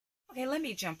Okay, let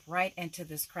me jump right into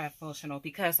this Craft-Votional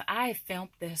because I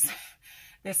filmed this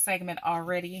segment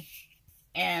already,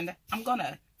 and I'm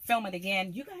gonna film it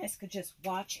again. You guys could just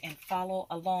watch and follow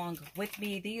along with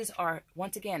me. These are,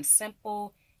 once again,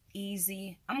 simple,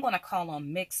 easy. I'm gonna call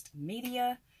them mixed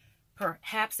media.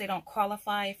 Perhaps they don't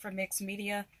qualify for mixed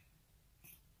media.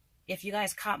 If you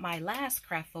guys caught my last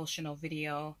Craft-Votional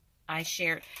video, I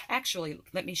shared, actually,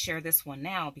 let me share this one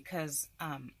now because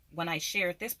when I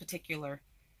shared this particular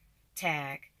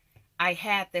tag, I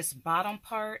had this bottom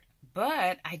part,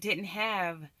 but I didn't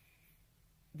have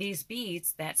these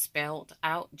beads that spelled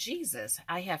out Jesus.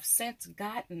 I have since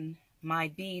gotten my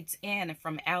beads in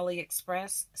from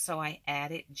AliExpress, so I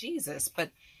added Jesus.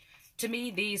 But to me,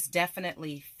 these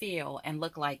definitely feel and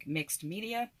look like mixed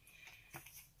media.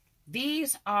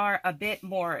 These are a bit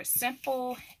more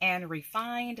simple and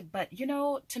refined, but you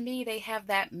know, to me, they have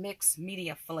that mixed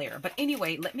media flair. But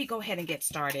anyway, let me go ahead and get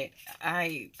started.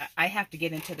 I have to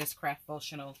get into this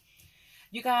Craft-Votional.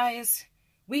 You guys,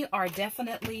 we are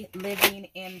definitely living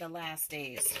in the last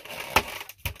days.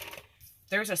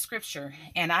 There's a scripture,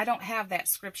 and I don't have that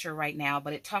scripture right now,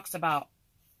 but it talks about,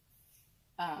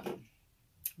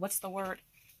 what's the word?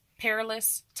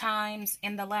 Perilous times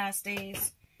in the last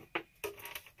days.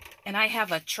 And I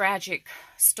have a tragic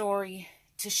story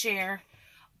to share,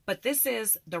 but this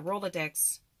is the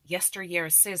Rolodex yesteryear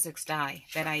Sizzix die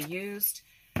that I used.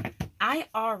 I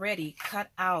already cut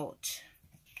out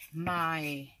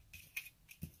my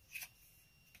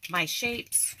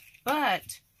shapes,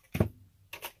 but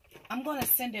I'm going to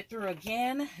send it through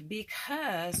again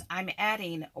because I'm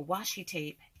adding washi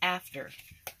tape after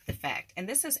the fact. And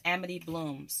this is Amity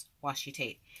Bloom's washi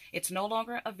tape. It's no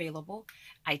longer available.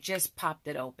 I just popped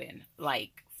it open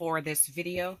like for this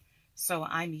video. So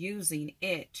I'm using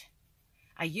it.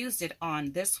 I used it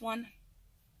on this one,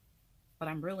 but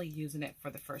I'm really using it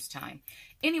for the first time.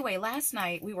 Anyway, last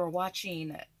night we were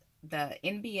watching the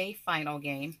NBA final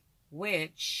game,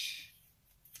 which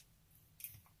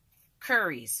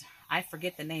Curry's, I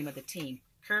forget the name of the team.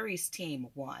 Curry's team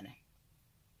won,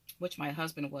 which my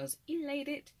husband was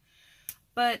elated.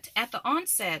 But at the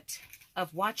onset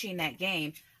of watching that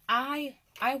game, I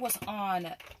was on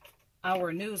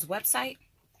our news website.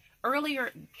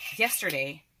 Earlier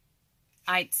yesterday,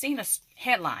 I'd seen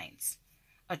headlines,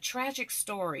 a tragic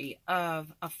story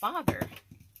of a father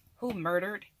who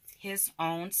murdered his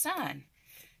own son.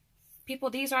 People,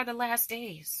 these are the last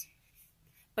days.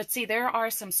 But see, there are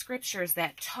some scriptures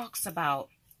that talks about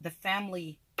the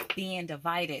family being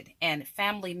divided and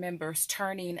family members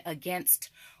turning against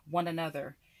one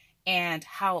another and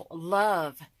how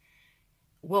love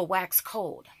will wax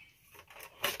cold.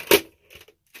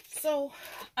 So,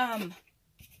 I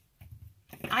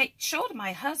showed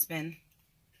my husband,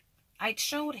 I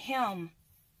showed him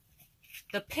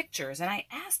the pictures and I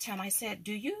asked him, I said,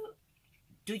 do you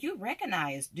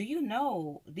recognize, do you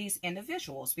know these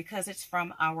individuals? Because it's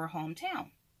from our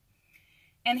hometown.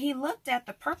 And he looked at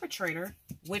the perpetrator,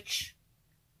 which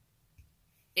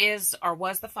is or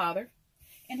was the father,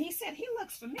 and he said, he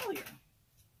looks familiar,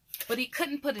 but he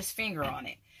couldn't put his finger on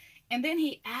it. And then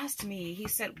he asked me, he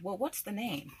said, well, what's the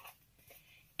name?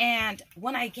 And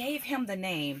when I gave him the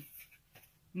name,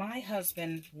 my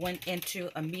husband went into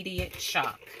immediate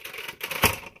shock.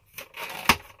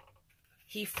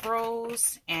 He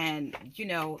froze and, you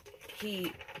know,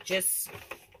 he just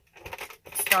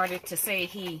started to say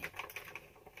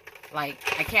I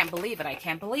can't believe it. I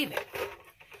can't believe it.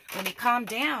 When he calmed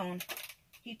down,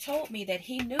 he told me that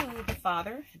he knew the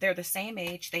father. They're the same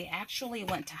age. They actually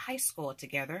went to high school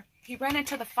together. He ran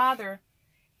into the father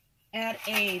at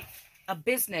a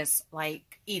business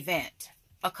event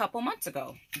a couple months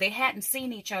ago. They hadn't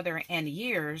seen each other in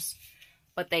years,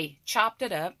 but they chopped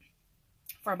it up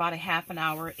for about a half an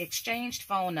hour, exchanged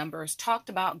phone numbers, talked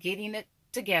about getting it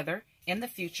together in the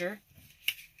future.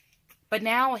 But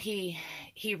now he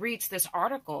reads this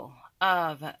article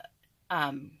of,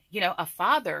 a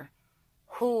father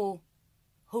who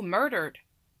murdered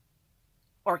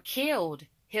or killed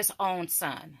his own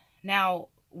son. Now,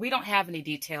 we don't have any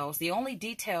details. The only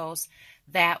details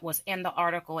that was in the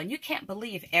article, and you can't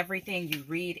believe everything you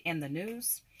read in the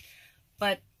news,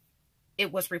 but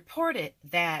it was reported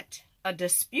that a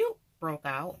dispute broke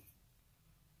out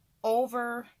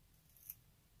over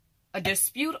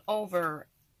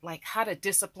how to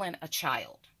discipline a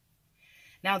child.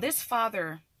 Now, this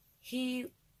father, he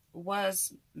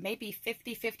was maybe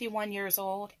 50, 51 years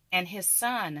old, and his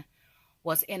son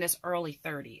was in his early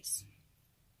 30s.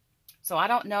 So I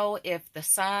don't know if the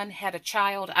son had a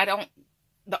child.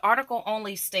 The article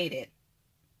only stated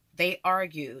they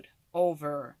argued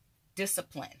over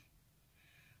discipline.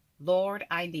 Lord,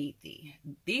 I need thee.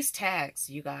 These tags,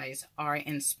 you guys, are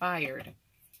inspired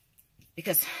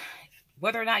because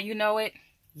whether or not you know it,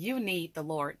 you need the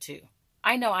Lord too.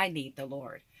 I know I need the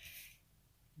Lord.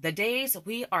 The days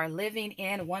we are living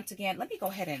in, once again, let me go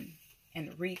ahead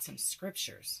and read some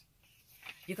scriptures.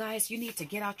 You guys, you need to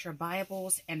get out your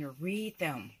Bibles and read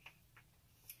them,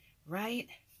 right?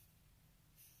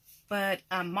 But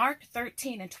Mark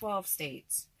 13:12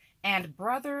 states, and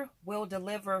brother will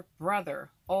deliver brother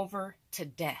over to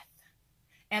death,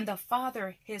 and the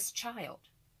father his child,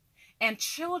 and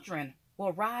children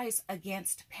will rise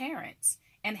against parents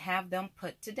and have them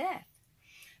put to death.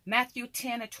 Matthew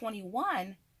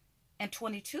 10:21 and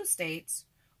 22 states,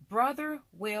 brother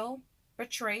will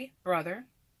betray brother.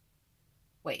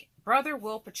 Brother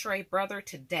will betray brother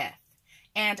to death,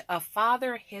 and a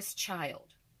father his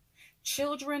child.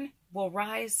 Children will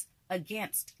rise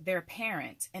against their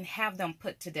parents and have them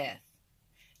put to death.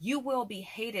 You will be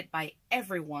hated by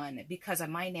everyone because of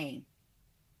my name,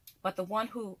 but the one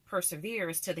who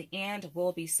perseveres to the end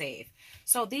will be saved.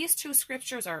 So these two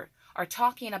scriptures are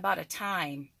talking about a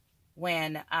time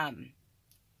when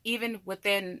even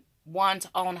within one's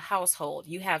own household,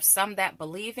 you have some that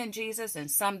believe in Jesus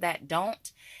and some that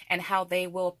don't, and how they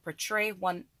will portray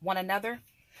one another.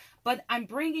 But I'm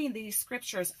bringing these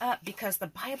scriptures up because the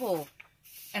Bible,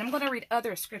 and I'm going to read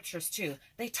other scriptures too,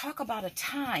 they talk about a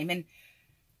time, and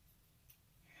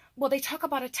they talk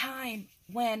about a time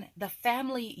when the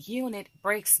family unit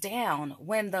breaks down,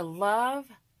 when the love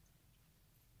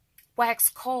waxes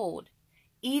cold,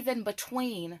 even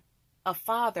between a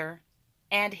father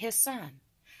and his son.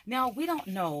 Now, we don't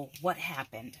know what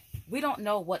happened. We don't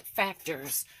know what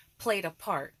factors played a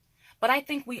part, but I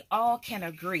think we all can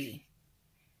agree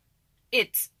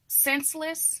it's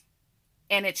senseless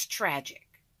and it's tragic.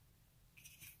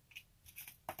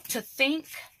 To think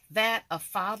that a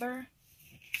father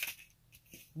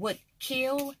would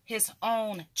kill his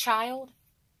own child.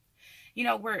 You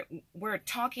know, we're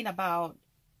talking about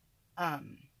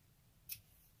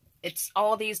it's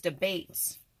all these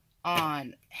debates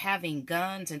on having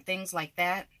guns and things like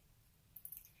that.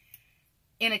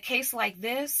 In a case like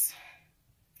this,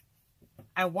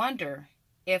 I wonder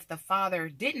if the father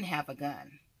didn't have a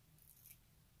gun.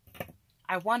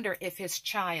 I wonder if his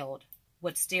child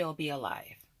would still be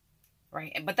alive,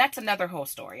 right? But that's another whole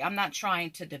story. I'm not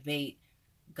trying to debate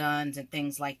guns and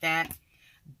things like that,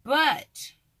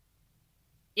 but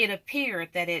it appeared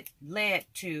that it led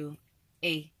to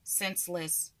a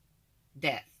senseless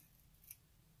death.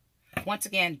 Once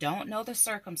again, don't know the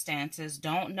circumstances,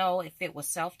 don't know if it was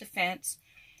self-defense.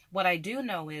 What I do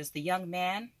know is the young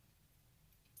man,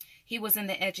 he was in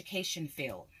the education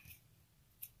field.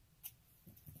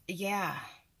 Yeah,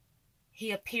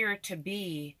 he appeared to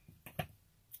be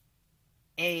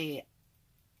an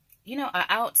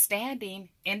outstanding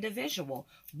individual.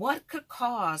 What could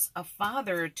cause a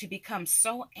father to become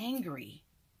so angry,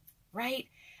 right,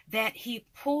 that he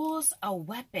pulls a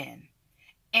weapon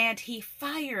and he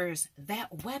fires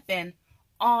that weapon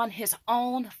on his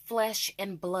own flesh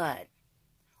and blood,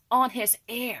 on his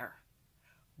heir?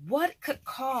 What could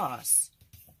cause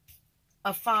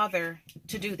a father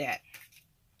to do that?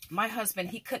 My husband,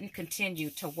 he couldn't continue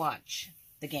to watch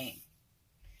the game.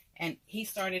 And he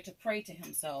started to pray to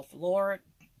himself, Lord,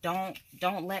 don't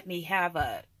let me have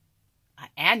an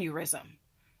aneurysm.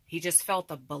 He just felt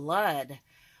the blood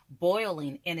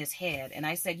boiling in his head. And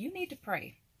I said, you need to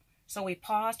pray. So we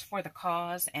paused for the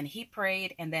cause, and he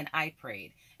prayed, and then I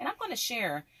prayed. And I'm going to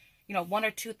share, one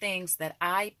or two things that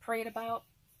I prayed about.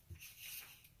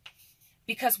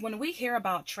 Because when we hear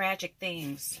about tragic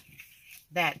things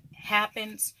that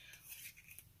happens,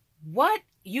 what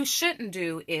you shouldn't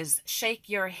do is shake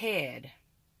your head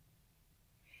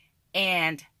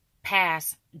and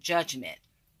pass judgment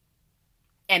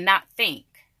and not think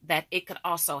that it could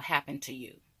also happen to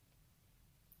you.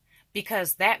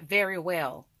 Because that very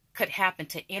well could happen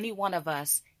to any one of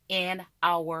us in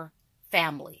our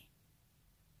family.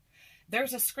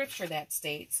 There's a scripture that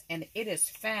states, and it is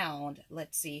found,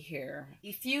 let's see here,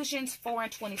 Ephesians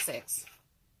 4:26.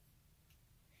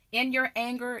 In your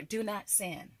anger, do not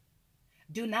sin.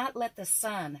 Do not let the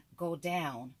sun go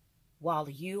down while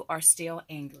you are still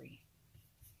angry.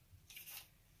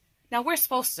 Now, we're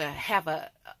supposed to have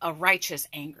a righteous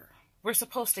anger. We're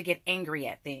supposed to get angry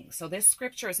at things. So this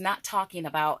scripture is not talking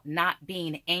about not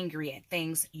being angry at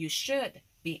things you should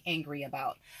be angry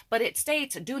about. But it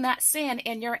states, do not sin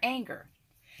in your anger.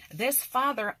 This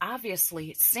father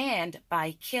obviously sinned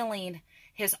by killing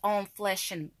his own flesh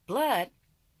and blood.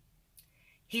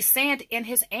 He sinned in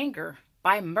his anger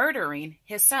by murdering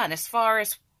his son, as far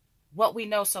as what we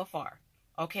know so far.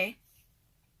 Okay?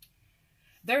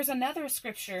 There's another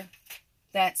scripture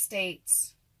that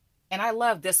states, and I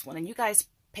love this one, and you guys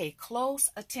pay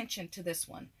close attention to this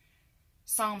one.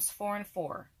 Psalms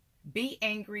 4:4. Be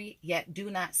angry, yet do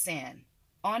not sin.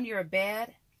 On your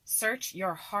bed, search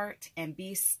your heart and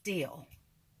be still.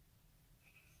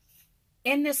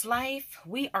 In this life,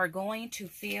 we are going to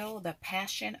feel the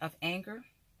passion of anger,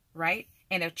 right?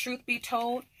 And if truth be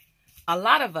told, a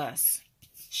lot of us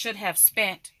should have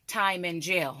spent time in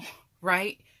jail,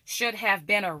 right? Should have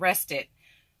been arrested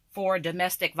for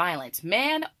domestic violence,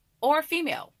 man or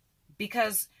female,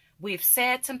 because we've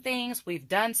said some things, we've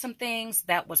done some things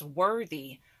that was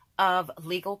worthy of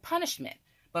legal punishment.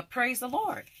 But praise the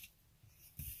Lord,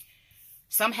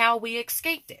 somehow we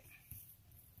escaped it.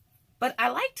 But I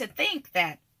like to think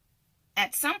that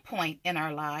at some point in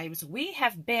our lives, we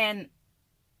have been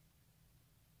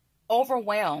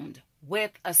overwhelmed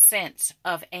with a sense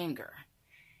of anger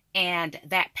and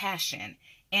that passion,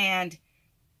 and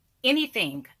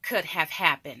anything could have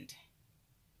happened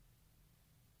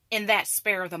in that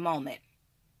spare of the moment,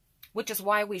 which is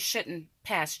why we shouldn't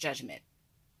pass judgment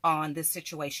on this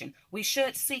situation. We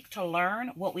should seek to learn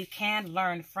what we can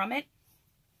learn from it.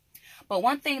 But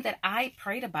one thing that I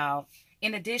prayed about,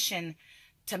 in addition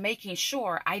to making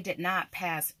sure I did not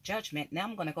pass judgment, now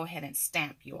I'm going to go ahead and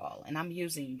stamp you all. And I'm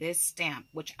using this stamp,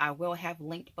 which I will have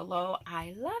linked below.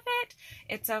 I love it.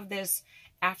 It's of this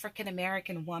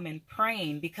African-American woman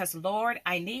praying, because Lord,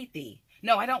 I need thee.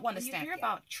 No, I don't want to stamp. When you hear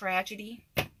about tragedy,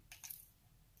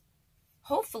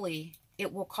 hopefully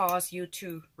it will cause you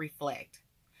to reflect,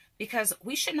 because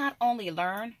we should not only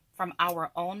learn from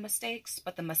our own mistakes,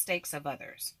 but the mistakes of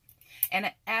others.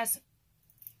 And as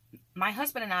my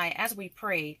husband and I, as we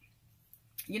prayed,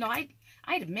 you know,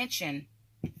 I'd mentioned,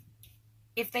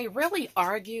 if they really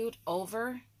argued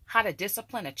over how to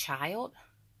discipline a child,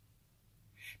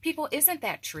 people, isn't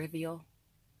that trivial?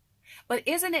 But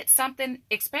isn't it something,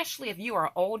 especially if you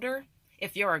are older,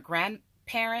 if you're a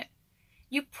grandparent,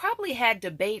 you probably had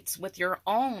debates with your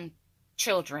own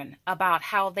children about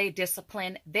how they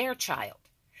discipline their child.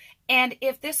 And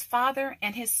if this father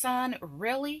and his son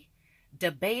really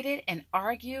debated and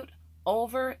argued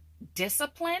over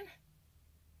discipline,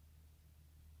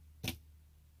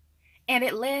 and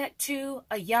it led to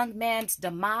a young man's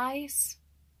demise,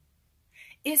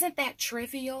 isn't that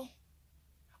trivial?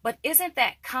 But isn't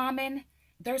that common?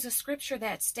 There's a scripture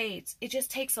that states it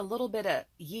just takes a little bit of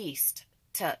yeast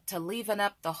to leaven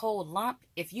up the whole lump.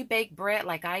 If you bake bread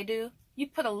like I do, you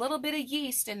put a little bit of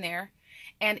yeast in there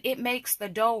and it makes the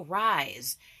dough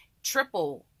rise,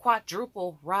 triple,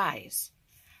 quadruple rise.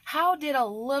 How did a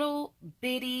little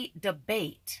bitty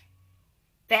debate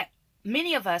that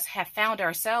many of us have found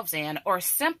ourselves in, or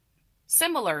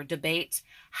similar debates,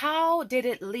 how did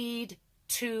it lead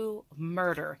to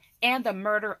murder, and the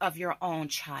murder of your own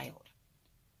child?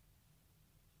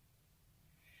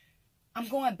 I'm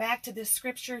going back to this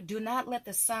scripture. Do not let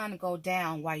the sun go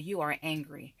down while you are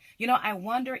angry. You know, I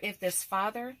wonder if this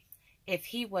father, if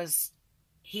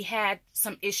he had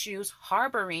some issues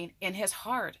harboring in his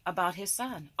heart about his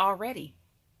son already.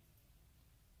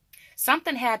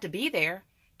 Something had to be there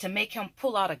to make him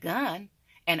pull out a gun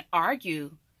and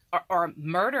argue or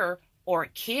murder or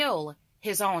kill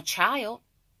his own child.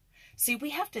 See,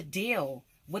 we have to deal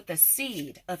with the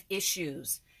seed of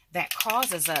issues that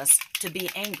causes us to be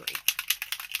angry.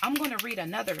 I'm going to read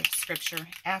another scripture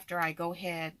after I go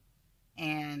ahead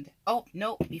and, oh,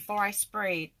 no, before I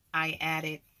sprayed, I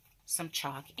added some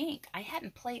chalk ink. I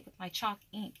hadn't played with my chalk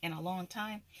ink in a long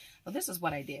time. Well, this is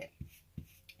what I did.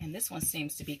 And this one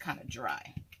seems to be kind of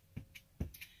dry.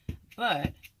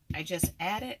 But I just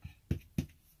added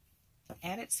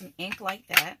some ink like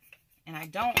that. And I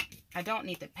don't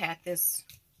need to pat this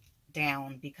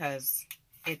down because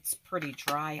it's pretty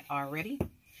dry already.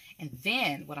 And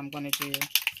then what I'm going to do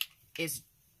is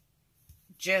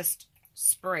just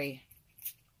spray.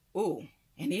 Ooh,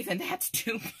 and even that's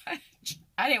too much.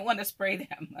 I didn't want to spray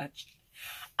that much.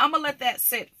 I'm going to let that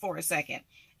sit for a second.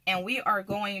 And we are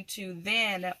going to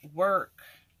then work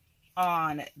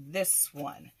on this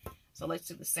one. So let's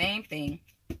do the same thing.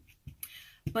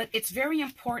 But it's very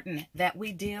important that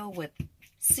we deal with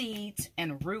seeds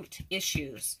and root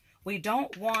issues. We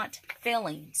don't want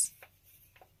feelings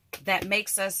that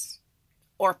makes us,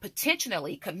 or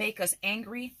potentially could make us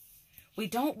angry. We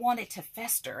don't want it to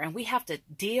fester, and we have to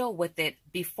deal with it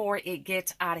before it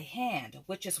gets out of hand,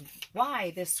 which is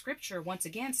why this scripture once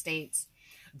again states,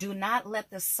 do not let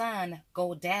the sun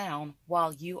go down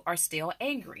while you are still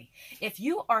angry. If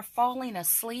you are falling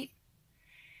asleep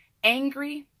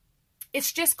angry,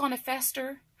 it's just going to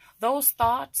fester. Those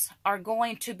thoughts are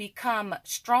going to become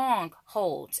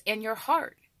strongholds in your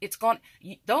heart.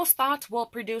 Those thoughts will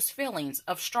produce feelings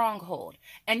of stronghold.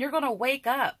 And you're going to wake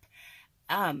up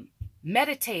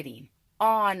meditating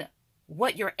on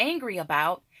what you're angry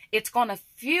about. It's going to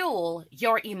fuel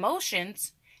your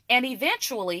emotions, and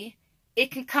eventually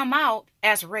it can come out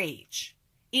as rage.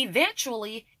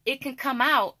 Eventually it can come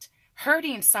out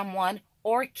hurting someone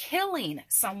or killing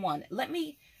someone. Let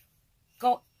me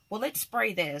go. Well, let's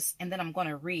spray this, and then I'm going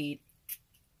to read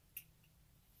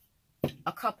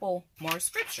a couple more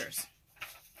scriptures.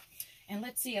 And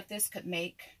let's see if this could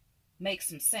make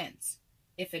some sense,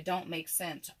 if it don't make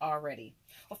sense already.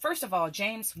 Well, first of all,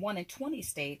 James 1:20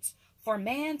 states, "For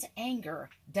man's anger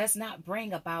does not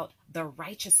bring about the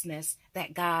righteousness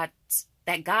that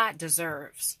God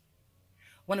deserves."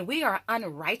 When we are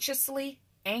unrighteously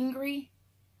angry,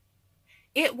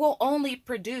 it will only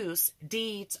produce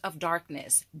deeds of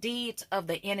darkness, deeds of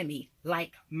the enemy,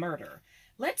 like murder.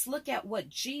 Let's look at what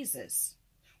Jesus,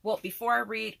 well, before I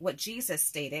read what Jesus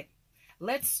stated,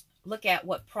 let's look at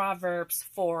what Proverbs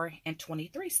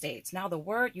 4:23 states. Now, the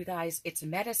word, you guys, it's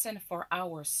medicine for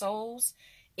our souls.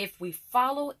 If we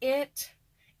follow it,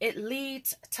 it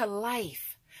leads to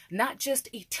life, not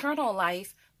just eternal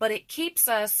life, but it keeps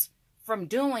us from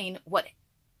doing what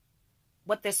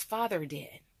this father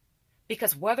did.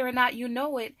 Because whether or not you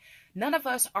know it, none of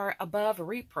us are above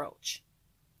reproach.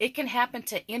 It can happen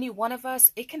to any one of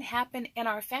us. It can happen in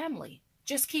our family.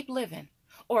 Just keep living.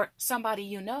 Or somebody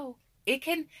you know. It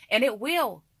can, and it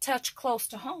will touch close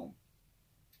to home.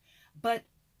 But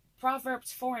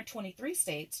Proverbs 4:23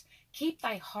 states, "Keep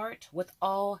thy heart with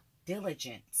all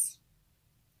diligence,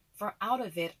 for out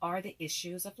of it are the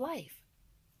issues of life."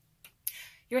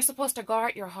 You're supposed to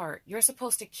guard your heart. You're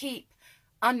supposed to keep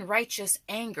unrighteous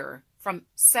anger from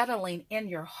settling in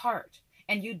your heart.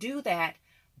 And you do that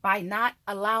by not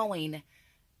allowing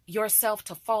yourself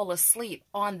to fall asleep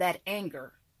on that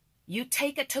anger. You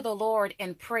take it to the Lord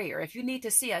in prayer. If you need to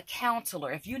see a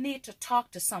counselor, if you need to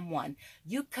talk to someone,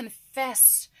 you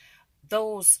confess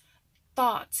those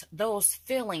thoughts, those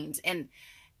feelings, and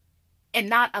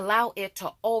not allow it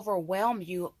to overwhelm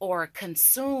you or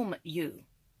consume you.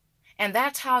 And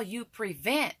that's how you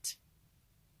prevent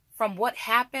from what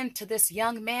happened to this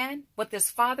young man, what this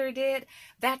father did.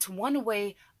 That's one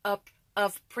way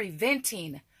of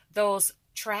preventing those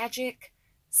tragic,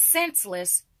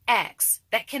 senseless acts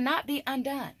that cannot be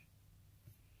undone.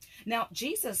 Now,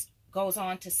 Jesus goes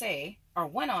on to say, or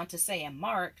went on to say in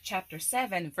Mark chapter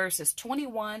 7, verses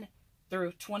 21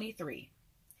 through 23.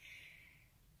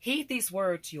 Heed these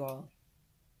words, you all.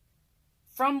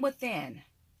 "From within,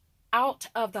 out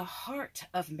of the heart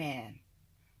of man,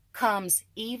 comes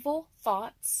evil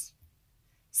thoughts,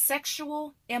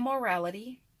 sexual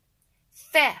immorality,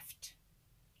 theft,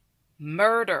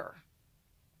 murder."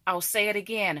 I'll say it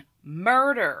again,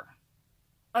 murder,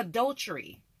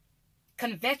 adultery,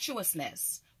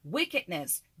 covetousness,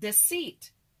 wickedness,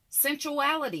 deceit,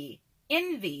 sensuality,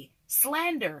 envy,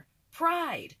 slander,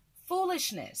 pride,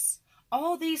 foolishness.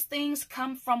 All these things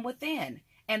come from within,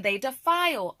 and they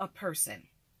defile a person.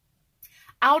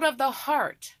 Out of the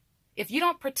heart, if you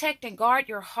don't protect and guard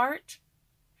your heart,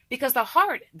 because the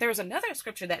heart, there's another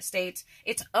scripture that states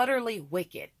it's utterly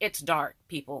wicked. It's dark,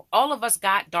 people. All of us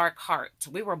got dark hearts.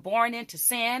 We were born into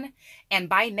sin, and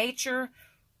by nature,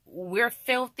 we're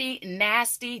filthy,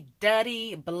 nasty,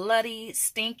 dirty, bloody,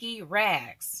 stinky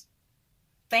rags.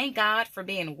 Thank God for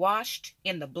being washed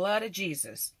in the blood of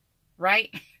Jesus,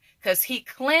 right? Because he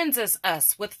cleanses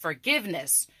us with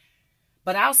forgiveness.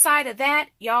 But outside of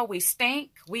that, y'all, we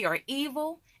stink, we are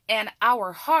evil, and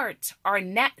our hearts are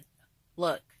not.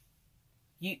 Look,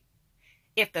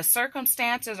 if the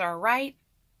circumstances are right,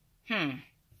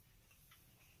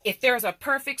 if there's a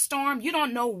perfect storm, you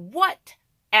don't know what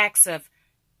acts of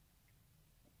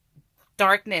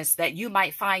darkness that you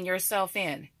might find yourself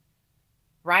in,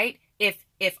 right?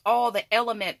 If all the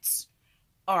elements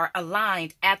are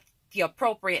aligned at the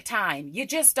appropriate time, you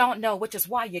just don't know, which is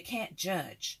why you can't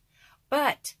judge.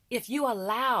 But if you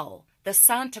allow the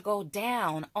sun to go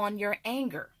down on your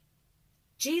anger,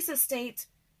 Jesus states,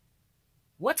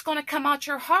 what's going to come out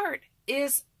your heart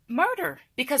is murder,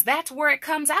 because that's where it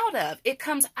comes out of. It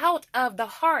comes out of the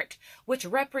heart, which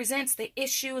represents the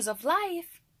issues of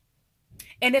life.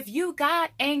 And if you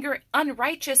got anger,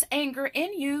 unrighteous anger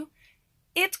in you,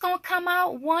 it's going to come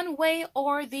out one way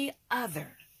or the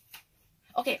other.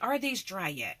 Okay, are these dry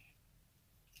yet?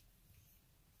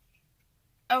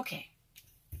 Okay.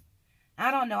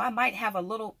 I don't know. I might have a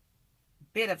little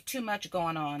bit of too much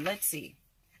going on. Let's see.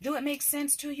 Do it make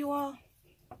sense to you all?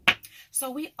 So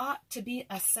we ought to be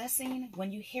assessing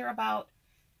when you hear about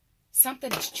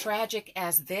something as tragic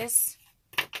as this.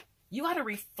 You ought to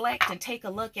reflect and take a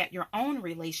look at your own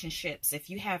relationships if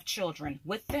you have children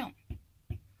with them,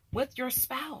 with your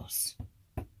spouse,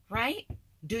 right?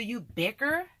 Do you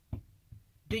bicker?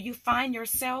 Do you find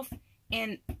yourself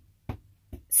in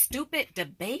stupid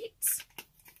debates?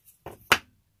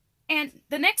 And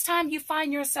the next time you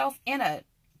find yourself in a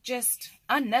just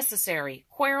unnecessary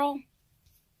quarrel,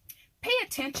 pay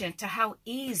attention to how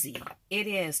easy it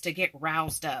is to get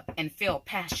roused up and feel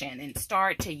passion and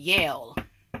start to yell.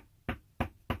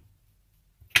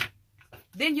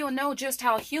 Then you'll know just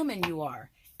how human you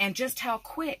are and just how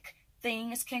quick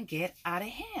things can get out of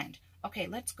hand. Okay,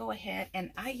 let's go ahead.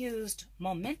 And I used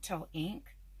Memento ink.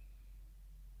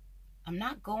 I'm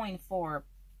not going for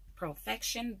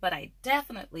perfection, but I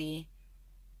definitely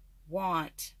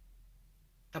want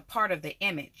the part of the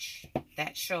image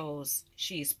that shows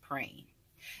she's praying.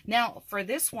 Now, for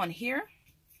this one here,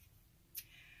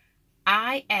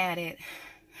 I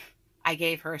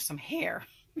gave her some hair.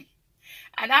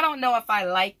 And I don't know if I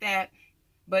like that,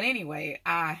 but anyway,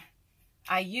 I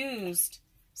used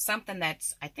something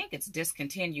that's, I think it's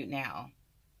discontinued now.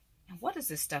 And what is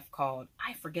this stuff called?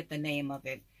 I forget the name of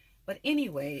it. But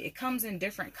anyway, it comes in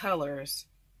different colors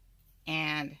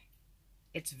and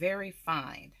it's very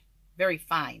fine. Very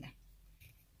fine.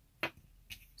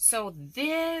 So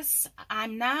this,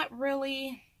 I'm not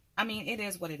really, I mean, it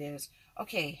is what it is.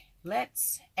 Okay,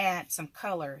 let's add some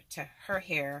color to her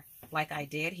hair like I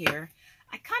did here.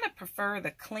 I kind of prefer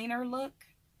the cleaner look.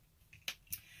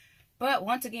 But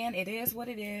once again, it is what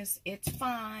it is. It's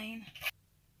fine.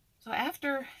 So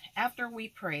after we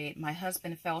prayed, my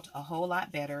husband felt a whole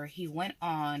lot better. He went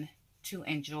on to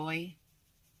enjoy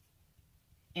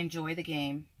the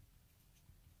game.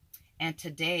 And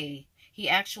today, he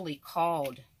actually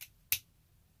called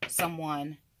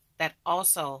someone that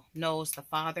also knows the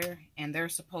Father. And they're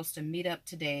supposed to meet up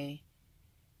today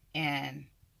and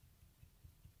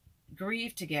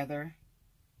grieve together.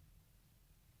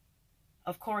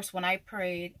 Of course, when I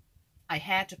prayed, I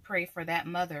had to pray for that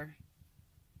mother,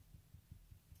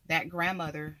 that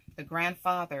grandmother, the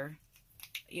grandfather,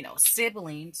 you know,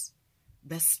 siblings,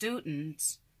 the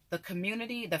students, the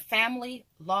community, the family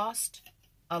lost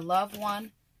a loved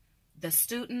one. The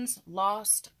students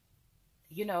lost,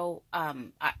 you know,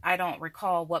 I don't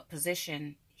recall what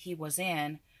position he was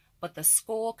in, but the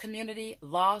school community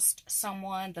lost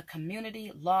someone. The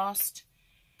community lost.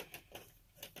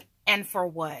 And for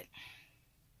what?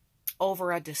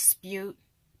 Over a dispute.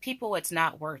 People, it's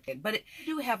not worth it. But if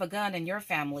you do have a gun in your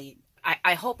family,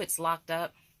 I hope it's locked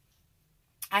up.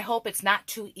 I hope it's not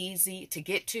too easy to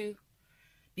get to.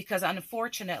 Because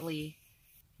unfortunately,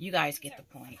 you guys get the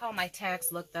point. How my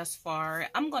tags look thus far.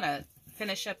 I'm going to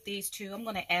finish up these two. I'm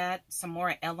going to add some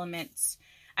more elements.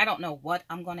 I don't know what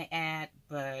I'm going to add,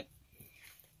 but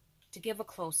to give a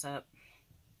close-up.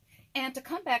 And to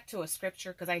come back to a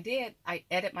scripture, because I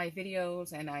edit my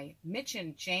videos and I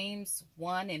mentioned James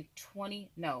 1 and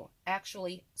 20. No,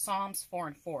 actually Psalms 4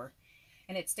 and 4.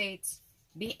 And it states,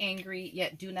 be angry,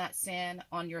 yet do not sin.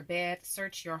 On your bed,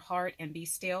 search your heart and be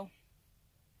still.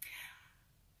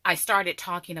 I started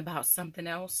talking about something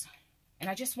else. And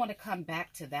I just want to come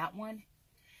back to that one.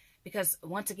 Because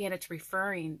once again, it's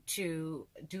referring to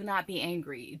do not be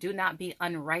angry. Do not be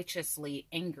unrighteously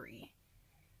angry.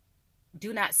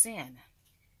 Do not sin.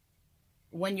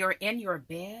 When you're in your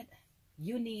bed,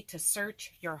 you need to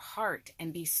search your heart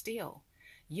and be still.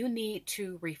 You need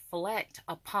to reflect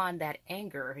upon that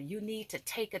anger. You need to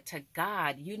take it to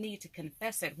God. You need to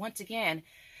confess it. Once again,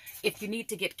 if you need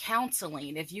to get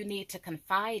counseling, if you need to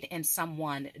confide in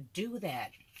someone, do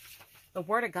that. The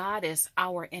Word of God is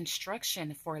our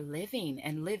instruction for living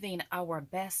and living our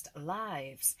best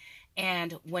lives.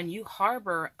 And when you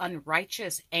harbor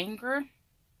unrighteous anger,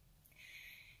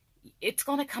 it's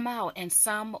going to come out in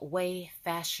some way,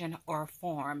 fashion, or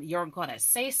form. You're going to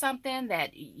say something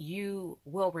that you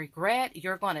will regret.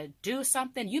 You're going to do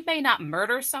something. You may not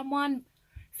murder someone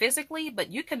physically,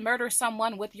 but you can murder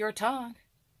someone with your tongue.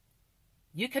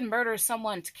 You can murder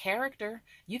someone's character.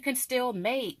 You can still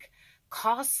make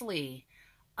costly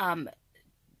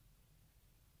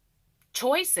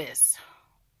choices,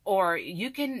 or you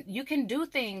can do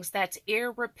things that's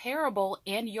irreparable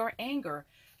in your anger.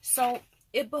 So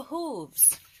it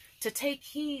behooves to take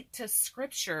heed to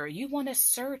scripture. You want to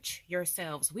search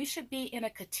yourselves. We should be in a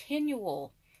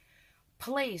continual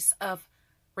place of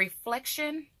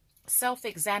reflection,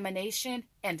 self-examination,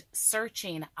 and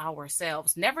searching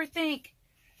ourselves. Never think,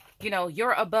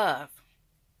 you're above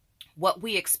what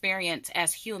we experience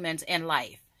as humans in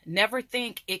life. Never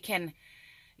think it can,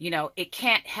 it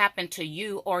can't happen to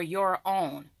you or your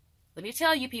own. Let me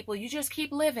tell you, people, you just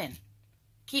keep living.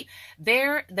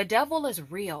 The devil is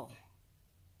real.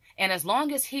 And as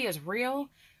long as he is real,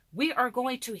 we are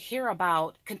going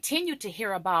to continue to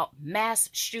hear about mass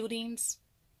shootings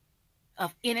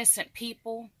of innocent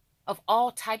people, of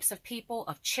all types of people,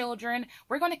 of children.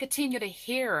 We're going to continue to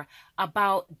hear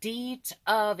about deeds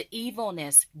of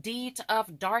evilness, deeds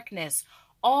of darkness,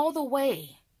 all the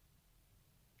way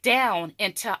down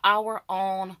into our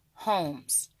own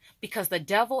homes. Because the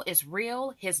devil is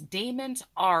real, his demons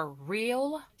are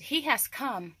real. He has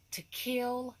come to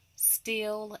kill,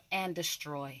 steal, and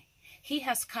destroy. He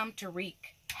has come to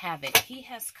wreak havoc. He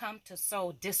has come to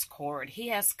sow discord. He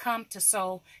has come to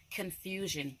sow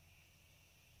confusion.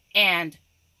 And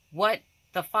what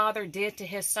the Father did to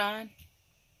his Son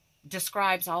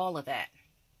describes all of that.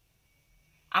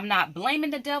 I'm not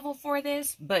blaming the devil for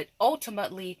this, but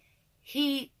ultimately,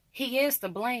 he is the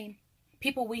blame.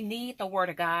 People, we need the Word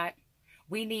of God.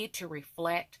 We need to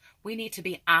reflect. We need to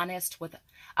be honest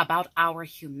about our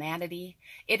humanity.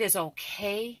 It is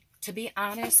okay to be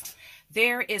honest.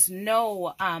 There is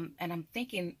no, and I'm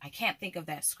thinking, I can't think of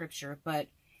that scripture, but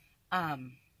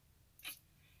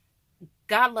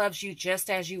God loves you just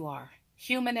as you are,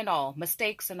 human and all,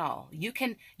 mistakes and all. You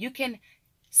can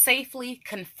safely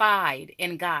confide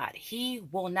in God. He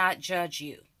will not judge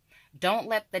you. Don't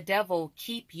let the devil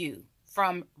keep you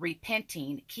from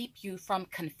repenting, keep you from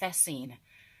confessing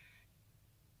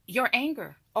your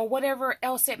anger or whatever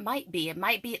else it might be. It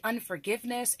might be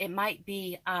unforgiveness. It might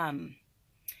be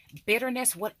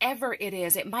bitterness, whatever it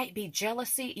is. It might be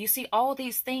jealousy. You see, all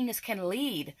these things can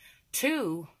lead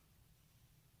to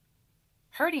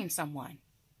hurting someone,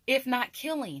 if not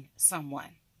killing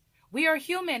someone. We are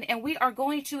human and we are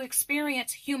going to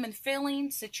experience human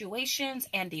feelings, situations,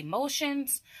 and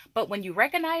emotions. But when you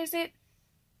recognize it,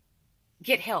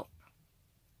 get help.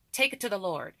 Take it to the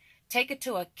Lord. Take it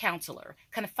to a counselor.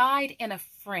 Confide in a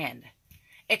friend.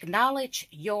 Acknowledge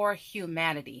your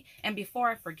humanity. And before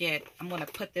I forget, I'm going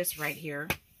to put this right here.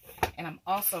 And I'm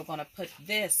also going to put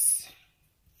this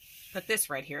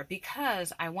right here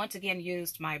because I once again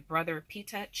used my brother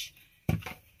P-Touch.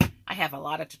 I have a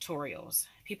lot of tutorials.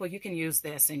 People, you can use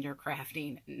this in your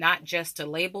crafting, not just to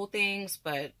label things,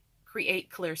 but create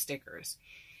clear stickers.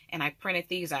 And I printed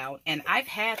these out. And I've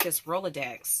had this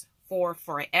Rolodex for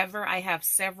forever. I have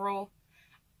several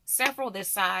this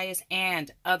size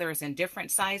and others in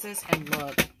different sizes. And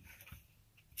look,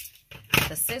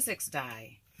 the Sizzix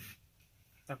die,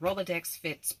 the Rolodex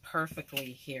fits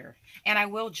perfectly here. And I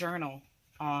will journal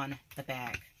on the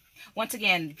back. Once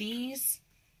again, these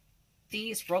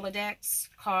Rolodex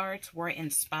cards were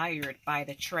inspired by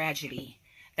the tragedy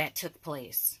that took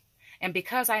place. And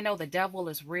because I know the devil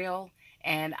is real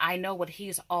and I know what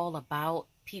he's all about,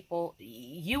 people,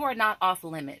 you are not off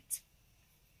limits.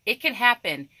 It can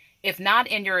happen, if not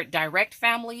in your direct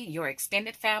family, your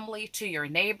extended family, to your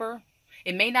neighbor.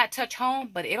 It may not touch home,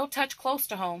 but it'll touch close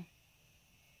to home.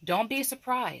 Don't be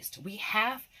surprised. We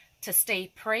have to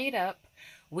stay prayed up.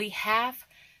 We have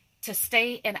to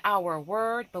stay in our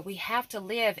word, but we have to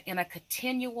live in a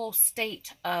continual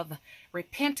state of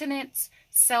repentance,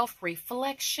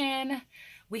 self-reflection.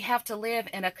 We have to live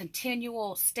in a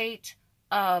continual state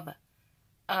of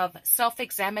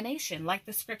self-examination, like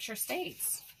the scripture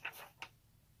states.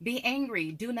 Be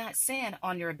angry, do not sin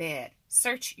on your bed.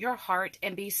 Search your heart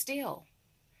and be still.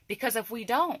 Because if we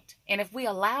don't, and if we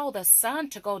allow the sun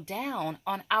to go down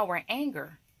on our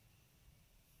anger,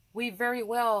 we very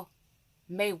well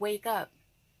may wake up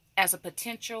as a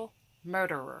potential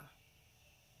murderer.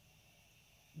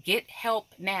 Get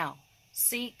help now.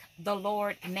 Seek the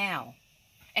Lord now.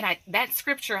 And that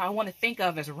scripture I want to think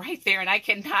of is right there, and I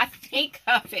cannot think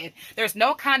of it. There's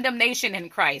no condemnation in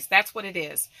Christ. That's what it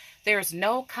is. There's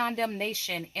no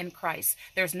condemnation in Christ.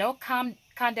 There's no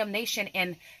condemnation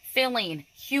in feeling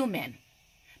human.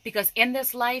 Because in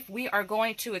this life, we are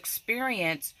going to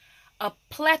experience a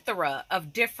plethora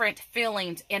of different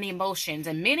feelings and emotions.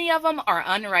 And many of them are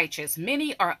unrighteous.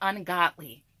 Many are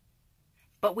ungodly.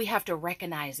 But we have to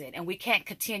recognize it, and we can't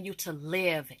continue to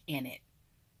live in it.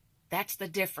 That's the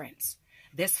difference.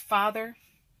 This father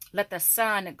let the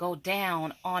son go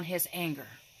down on his anger.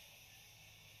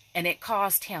 And it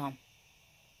caused him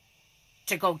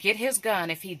to go get his gun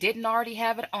if he didn't already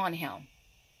have it on him.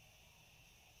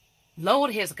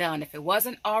 Load his gun if it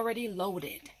wasn't already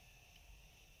loaded.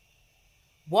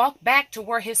 Walk back to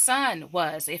where his son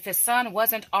was if his son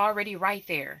wasn't already right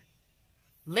there.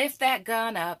 Lift that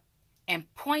gun up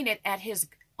and point it at his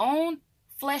own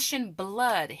flesh and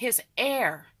blood, his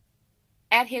heir,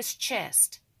 at his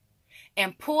chest,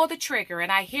 and pull the trigger. And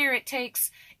I hear it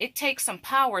takes some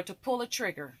power to pull a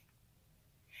trigger.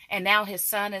 And now his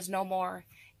son is no more,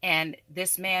 and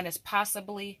this man is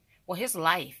possibly, well, his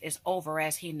life is over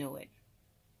as he knew it.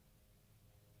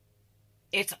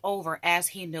 It's over as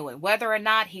he knew it. Whether or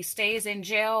not he stays in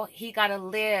jail, he got to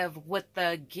live with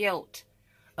the guilt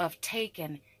of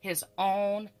taking his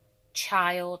own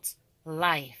child's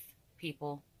life,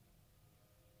 people.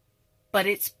 But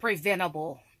it's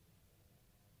preventable.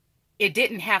 It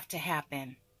didn't have to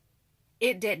happen.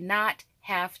 It did not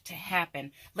have to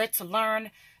happen. Let's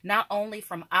learn not only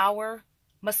from our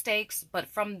mistakes, but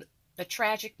from the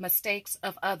tragic mistakes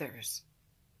of others.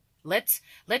 Let's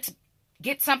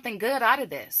get something good out of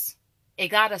this. It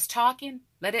got us talking.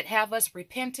 Let it have us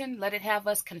repenting. Let it have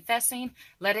us confessing.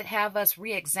 Let it have us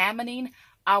re-examining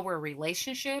our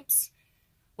relationships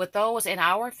with those in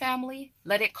our family.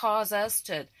 Let it cause us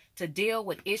to deal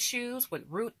with issues, with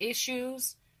root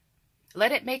issues.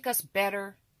 Let it make us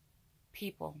better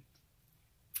people.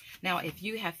 Now, if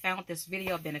you have found this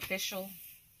video beneficial,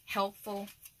 helpful,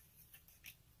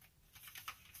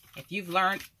 if you've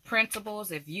learned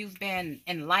principles, if you've been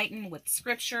enlightened with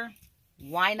scripture,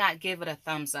 why not give it a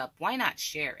thumbs up? Why not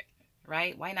share it,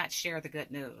 right? Why not share the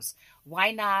good news?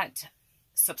 Why not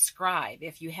subscribe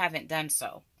if you haven't done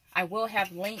so? I will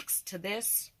have links to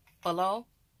this below.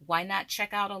 Why not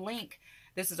check out a link?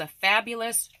 This is a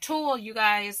fabulous tool, you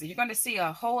guys. You're going to see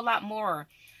a whole lot more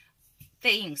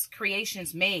things,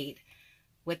 creations made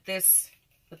with this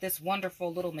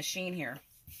wonderful little machine here.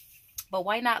 But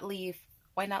why not leave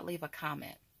a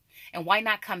comment? And why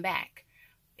not come back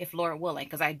if Lord willing?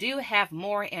 Because I do have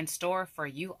more in store for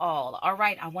you all. All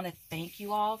right, I want to thank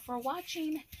you all for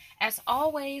watching. As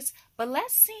always,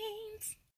 blessings.